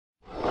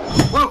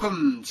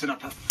Welcome to the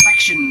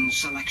Perfection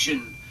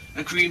Selection,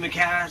 a Creamer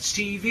Cats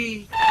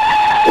TV.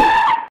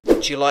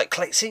 Do you like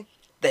collecting?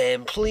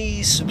 Then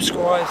please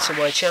subscribe to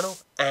my channel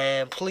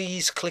and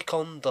please click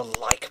on the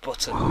like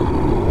button.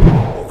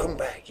 Welcome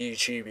back,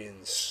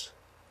 YouTubians,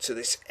 to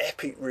this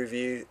epic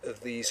review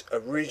of these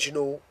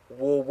original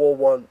World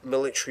War I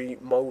military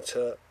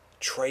motor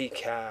trade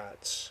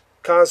cards.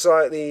 Cards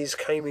like these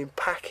came in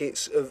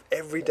packets of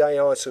everyday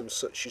items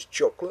such as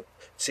chocolate,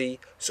 tea,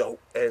 salt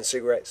and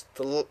cigarettes.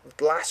 The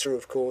latter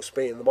of course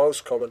being the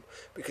most common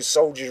because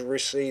soldiers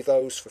receive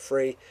those for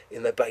free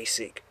in their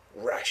basic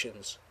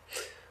rations.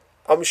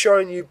 I'm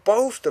showing you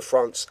both the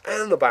fronts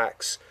and the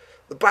backs.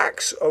 The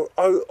backs are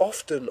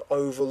often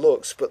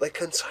overlooked, but they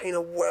contain a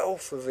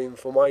wealth of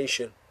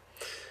information.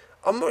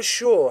 I'm not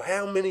sure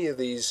how many of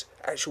these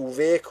actual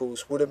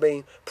vehicles would have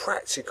been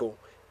practical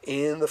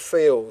in the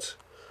field,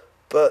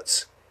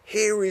 but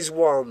here is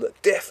one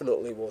that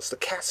definitely was, the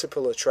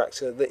Caterpillar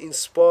tractor that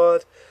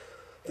inspired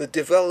the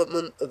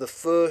development of the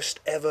first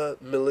ever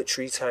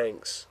military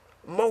tanks.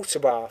 Motor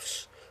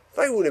baths,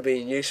 they would have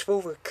been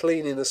useful for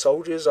cleaning the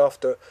soldiers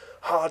after a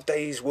hard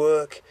day's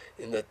work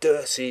in the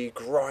dirty,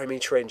 grimy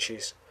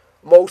trenches.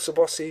 Motor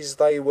buses,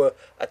 they were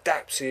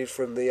adapted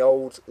from the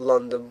old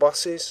London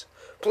buses.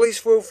 Please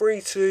feel free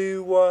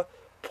to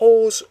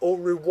pause or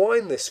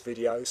rewind this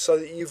video so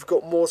that you've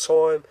got more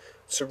time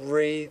to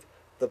read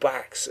the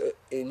backs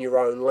in your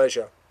own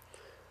leisure.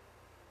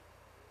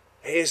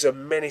 Here's a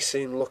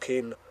menacing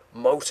looking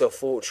motor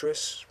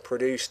fortress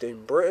produced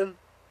in Britain.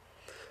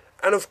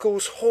 And of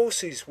course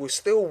horses were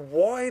still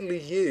widely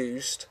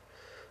used,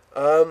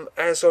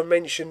 as I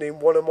mentioned in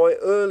one of my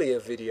earlier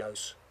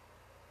videos.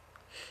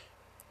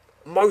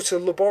 Motor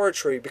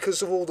laboratory,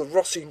 because of all the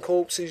rotting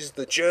corpses,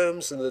 the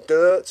germs and the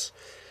dirt,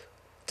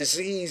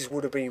 disease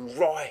would have been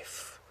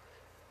rife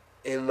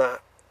in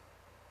that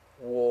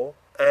war.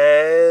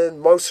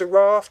 And motor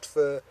raft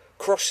for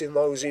crossing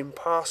those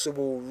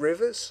impassable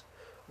rivers.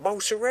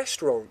 Motor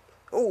restaurant,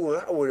 oh,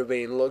 that would have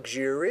been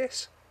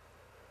luxurious.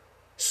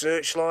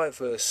 Searchlight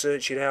for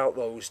searching out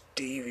those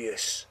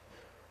devious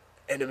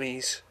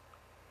enemies.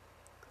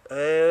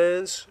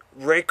 And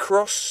Red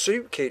Cross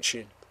soup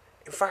kitchen.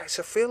 In fact,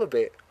 I feel a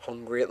bit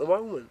hungry at the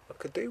moment. I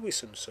could do with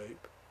some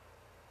soup.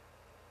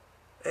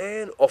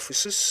 And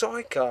officer's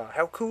sidecar.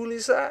 How cool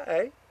is that,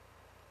 eh?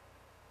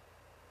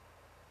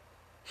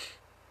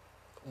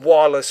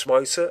 Wireless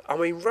motor, I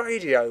mean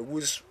radio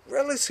was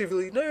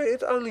relatively new.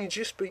 It had only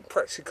just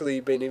practically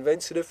been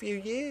invented a few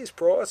years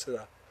prior to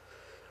that.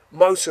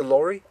 Motor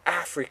lorry,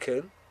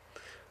 African.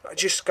 It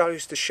just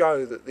goes to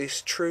show that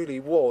this truly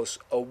was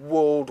a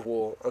world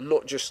war and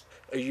not just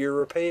a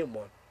European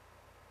one.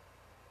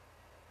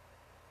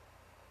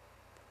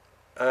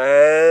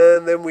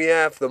 And then we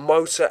have the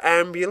motor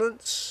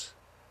ambulance,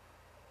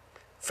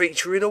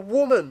 featuring a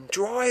woman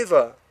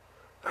driver.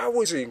 That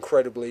was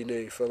incredibly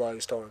new for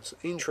those times.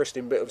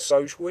 Interesting bit of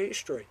social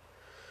history.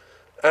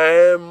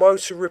 And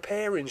motor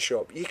repairing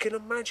shop. You can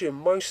imagine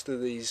most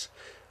of these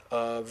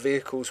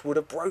vehicles would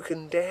have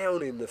broken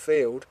down in the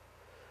field.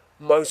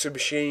 Motor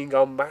machine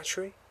gun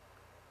battery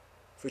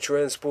for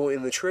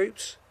transporting the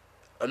troops.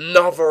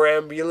 Another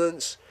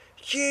ambulance.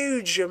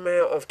 Huge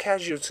amount of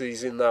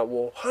casualties in that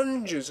war.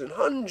 Hundreds and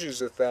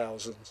hundreds of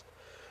thousands.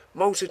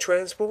 Motor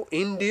transport,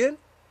 Indian.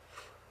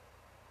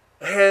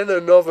 And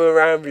another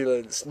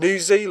ambulance. New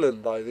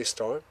Zealand though this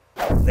time.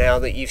 Now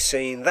that you've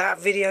seen that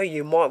video,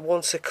 you might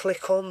want to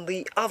click on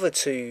the other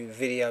two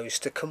videos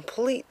to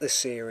complete the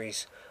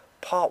series.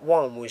 Part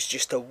 1 was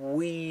just a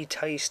wee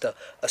taster,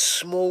 a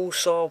small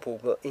sample,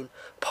 but in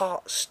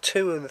parts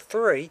 2 and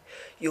 3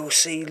 you'll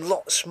see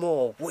lots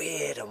more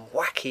weird and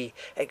wacky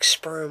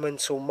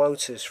experimental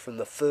motors from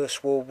the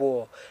First World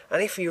War.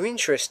 And if you're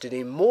interested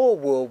in more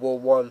World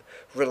War I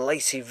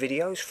related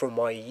videos from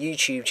my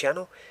YouTube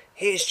channel,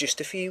 here's just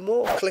a few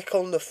more. Click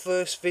on the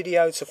first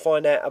video to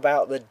find out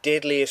about the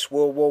deadliest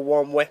World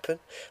War I weapon,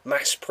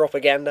 mass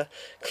propaganda.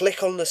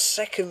 Click on the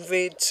second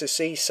vid to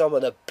see some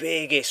of the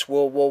biggest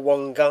World War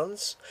I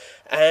guns.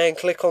 And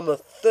click on the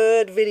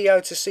third video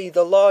to see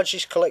the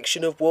largest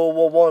collection of World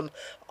War I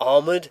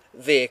armoured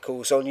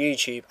vehicles on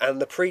YouTube and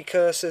the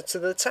precursor to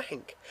the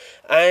tank.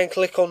 And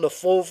click on the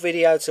fourth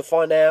video to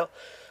find out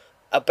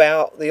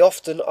about the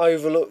often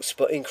overlooked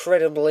but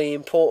incredibly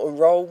important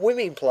role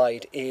women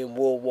played in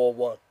World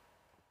War I.